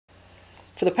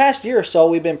For the past year or so,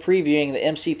 we've been previewing the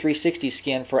MC360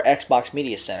 skin for Xbox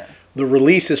Media Center. The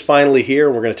release is finally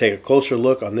here. We're going to take a closer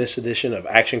look on this edition of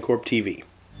Action Corp TV.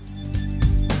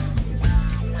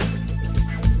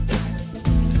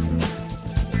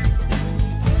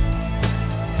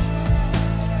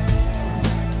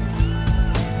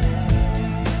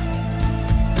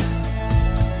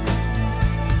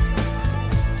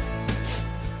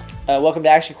 Welcome to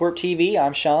Action Corp TV.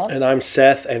 I'm Sean. And I'm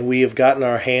Seth, and we have gotten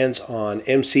our hands on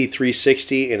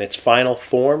MC360 in its final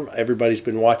form. Everybody's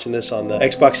been watching this on the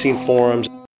Xbox Scene forums.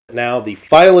 Now the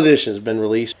final edition has been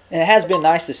released. And it has been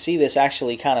nice to see this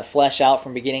actually kind of flesh out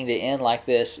from beginning to end like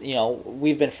this. You know,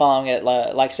 we've been following it,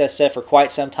 like Seth said, for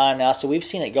quite some time now, so we've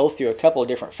seen it go through a couple of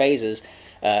different phases.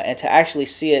 And to actually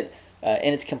see it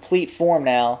in its complete form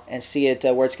now and see it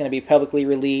where it's going to be publicly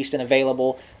released and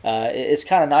available, it's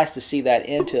kind of nice to see that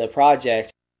into the project.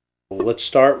 Let's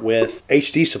start with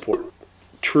HD support.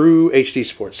 True HD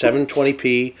support,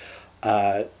 720p.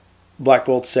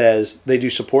 Blackbolt says they do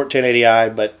support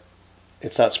 1080i, but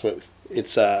it's not smooth.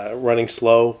 It's running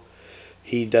slow.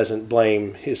 He doesn't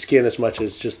blame his skin as much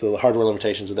as just the hardware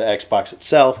limitations of the Xbox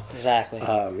itself. Exactly.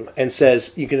 And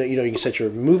says you can set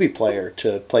your movie player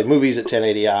to play movies at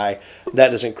 1080i. That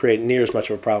doesn't create near as much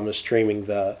of a problem as streaming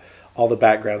all the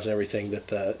backgrounds and everything that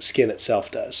the skin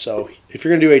itself does. So if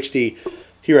you're going to do HD,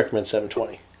 he recommends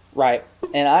 720. Right,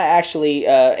 and I actually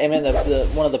am in the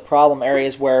one of the problem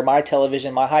areas where my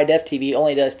television, my high-def TV,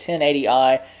 only does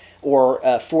 1080i or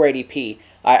 480p.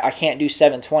 I can't do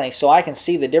 720, so I can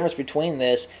see the difference between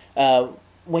this.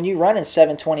 When you run in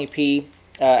 720p,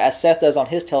 as Seth does on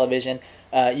his television,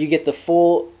 you get the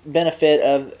full benefit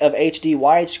of HD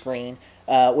widescreen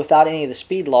without any of the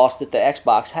speed loss that the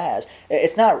Xbox has.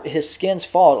 It's not his skin's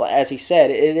fault, as he said.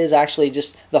 It is actually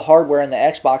just the hardware in the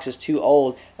Xbox is too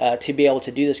old to be able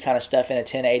to do this kind of stuff in a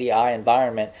 1080i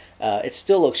environment. It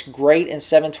still looks great in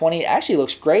 720. It actually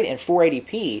looks great in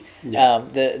 480p. Yeah.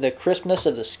 The crispness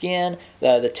of the skin,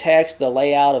 the text, the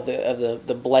layout of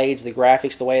the blades, the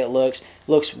graphics, the way it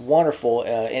looks wonderful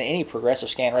in any progressive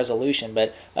scan resolution,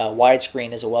 but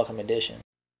widescreen is a welcome addition.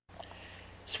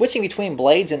 Switching between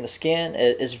blades and the skin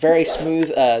is very smooth.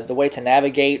 The way to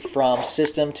navigate from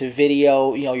system to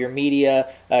video, your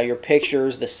media, your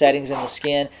pictures, the settings in the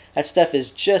skin, that stuff is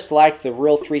just like the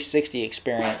real 360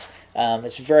 experience.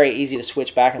 It's very easy to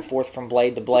switch back and forth from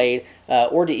blade to blade,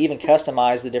 or to even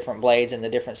customize the different blades and the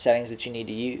different settings that you need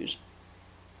to use.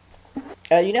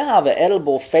 You now have an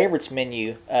editable favorites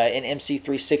menu in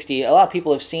MC360. A lot of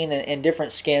people have seen in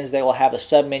different skins they will have a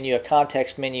sub-menu, a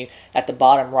context menu at the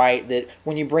bottom right that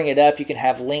when you bring it up you can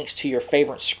have links to your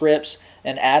favorite scripts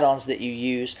and add-ons that you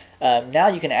use. Now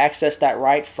you can access that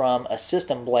right from a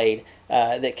system blade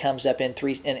that comes up in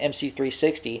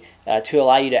MC360 to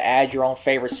allow you to add your own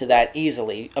favorites to that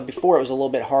easily. Before it was a little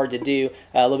bit hard to do,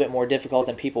 a little bit more difficult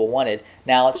than people wanted.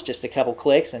 Now it's just a couple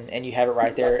clicks and you have it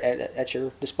right there at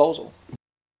your disposal.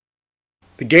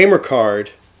 The gamer card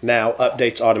now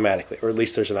updates automatically, or at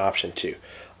least there's an option to.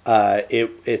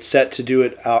 It's set to do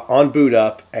it on boot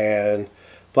up, and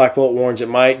Blackbolt warns it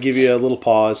might give you a little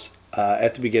pause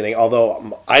at the beginning,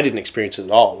 although I didn't experience it at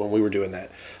all when we were doing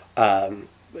that.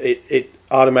 It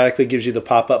automatically gives you the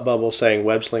pop-up bubble saying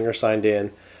WebSlinger signed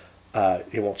in.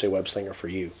 It won't say WebSlinger for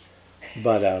you,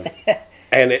 but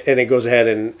and it goes ahead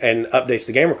and updates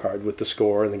the gamer card with the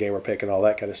score and the gamer pick and all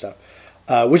that kind of stuff.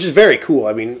 Which is very cool.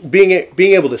 I mean, being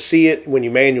able to see it when you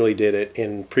manually did it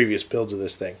in previous builds of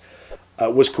this thing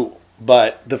was cool.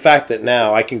 But the fact that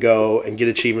now I can go and get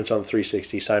achievements on the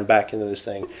 360, sign back into this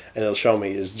thing, and it'll show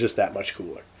me is just that much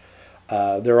cooler.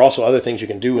 There are also other things you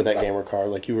can do with that gamer card,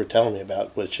 like you were telling me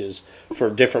about, which is for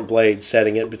different blades,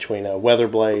 setting it between a weather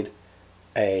blade,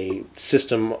 a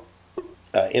system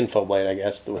info blade, I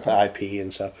guess, with the IP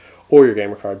and stuff, or your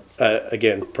gamer card.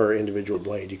 Again, per individual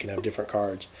blade, you can have different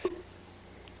cards.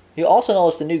 You'll also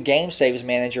notice the new Game Saves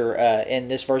Manager in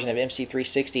this version of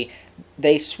MC360.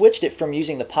 They switched it from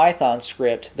using the Python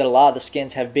script that a lot of the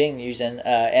skins have been using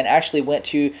and actually went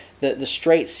to the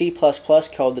straight C++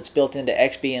 code that's built into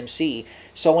XBMC.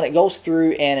 So when it goes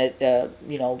through and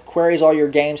it queries all your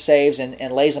game saves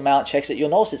and lays them out, checks it, you'll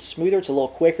notice it's smoother, it's a little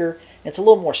quicker, and it's a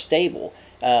little more stable.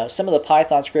 Some of the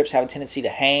Python scripts have a tendency to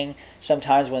hang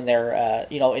sometimes when they're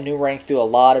enumerating through a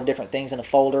lot of different things in a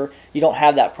folder. You don't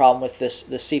have that problem with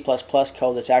the C++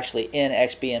 code that's actually in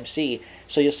XBMC.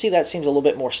 So you'll see that seems a little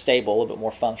bit more stable, a little bit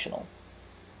more functional.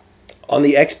 On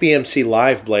the XBMC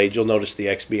Live blade, you'll notice the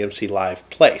XBMC Live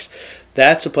place.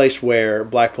 That's a place where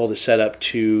Blackbolt is set up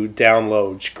to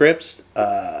download scripts,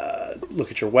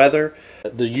 look at your weather.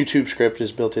 The YouTube script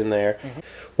is built in there.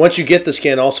 Once you get the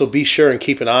skin, also be sure and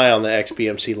keep an eye on the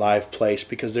XBMC Live place,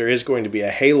 because there is going to be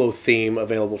a Halo theme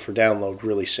available for download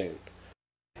really soon.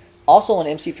 Also on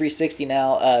MC360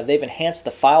 now, they've enhanced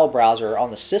the file browser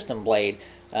on the system blade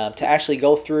to actually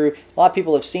go through. A lot of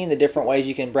people have seen the different ways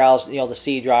you can browse, the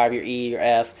C drive, your E, your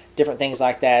F, different things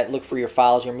like that. Look for your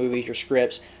files, your movies, your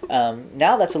scripts.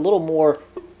 Now that's a little more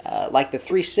like the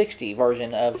 360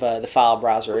 version of the file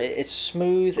browser. It's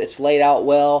smooth, it's laid out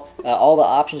well, all the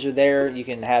options are there. You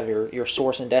can have your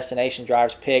source and destination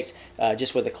drives picked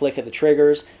just with a click of the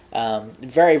triggers.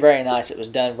 Very, very nice. It was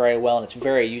done very well, and it's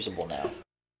very usable now.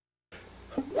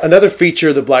 Another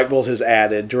feature that Blackbolt has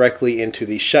added directly into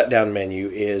the shutdown menu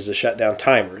is a shutdown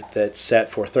timer that's set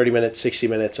for 30 minutes, 60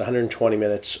 minutes, 120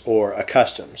 minutes, or a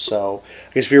custom. So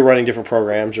I guess if you're running different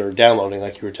programs or downloading,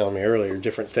 like you were telling me earlier,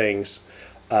 different things,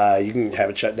 you can have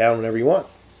it shut down whenever you want.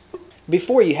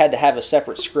 Before, you had to have a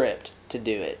separate script to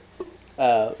do it.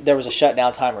 There was a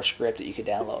shutdown timer script that you could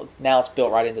download. Now it's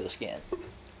built right into the skin.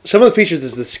 Some of the features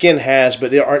that the skin has, but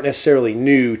they aren't necessarily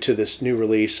new to this new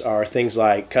release, are things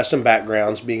like custom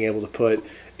backgrounds, being able to put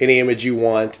any image you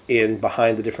want in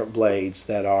behind the different blades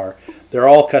they're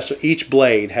all custom. Each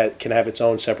blade can have its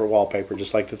own separate wallpaper,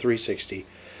 just like the 360,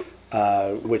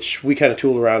 which we kind of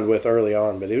tooled around with early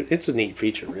on, but it's a neat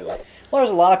feature, really. Well,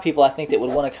 there's a lot of people I think that would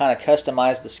want to kind of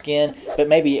customize the skin, but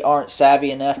maybe aren't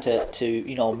savvy enough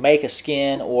to make a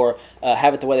skin or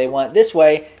have it the way they want. This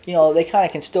way, they kind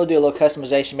of can still do a little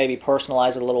customization, maybe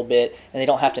personalize it a little bit, and they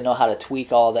don't have to know how to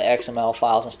tweak all the XML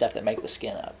files and stuff that make the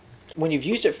skin up. When you've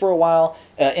used it for a while,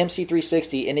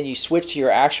 MC360, and then you switch to your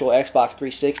actual Xbox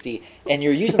 360, and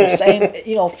you're using the same,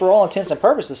 for all intents and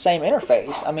purposes, the same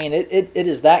interface. I mean, it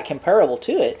is that comparable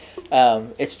to it.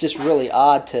 It's just really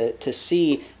odd to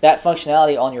see that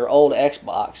functionality on your old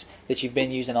Xbox that you've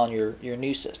been using on your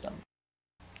new system.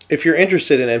 If you're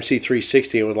interested in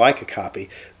MC360 and would like a copy,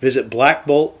 visit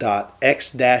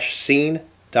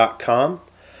blackbolt.x-scene.com.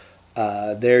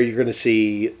 There you're going to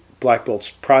see Blackbolt's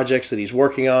projects that he's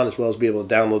working on, as well as be able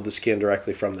to download the skin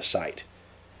directly from the site.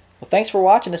 Well, thanks for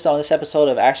watching us on this episode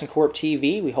of Action Corp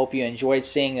TV. We hope you enjoyed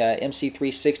seeing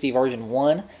MC360 version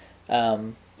 1.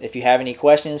 If you have any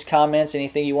questions, comments,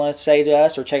 anything you want to say to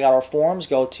us, or check out our forums,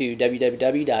 go to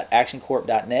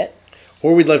www.actioncorp.net.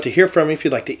 Or we'd love to hear from you if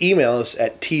you'd like to email us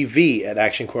at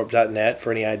tv@actioncorp.net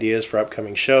for any ideas for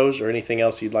upcoming shows or anything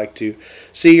else you'd like to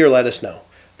see or let us know.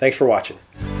 Thanks for watching.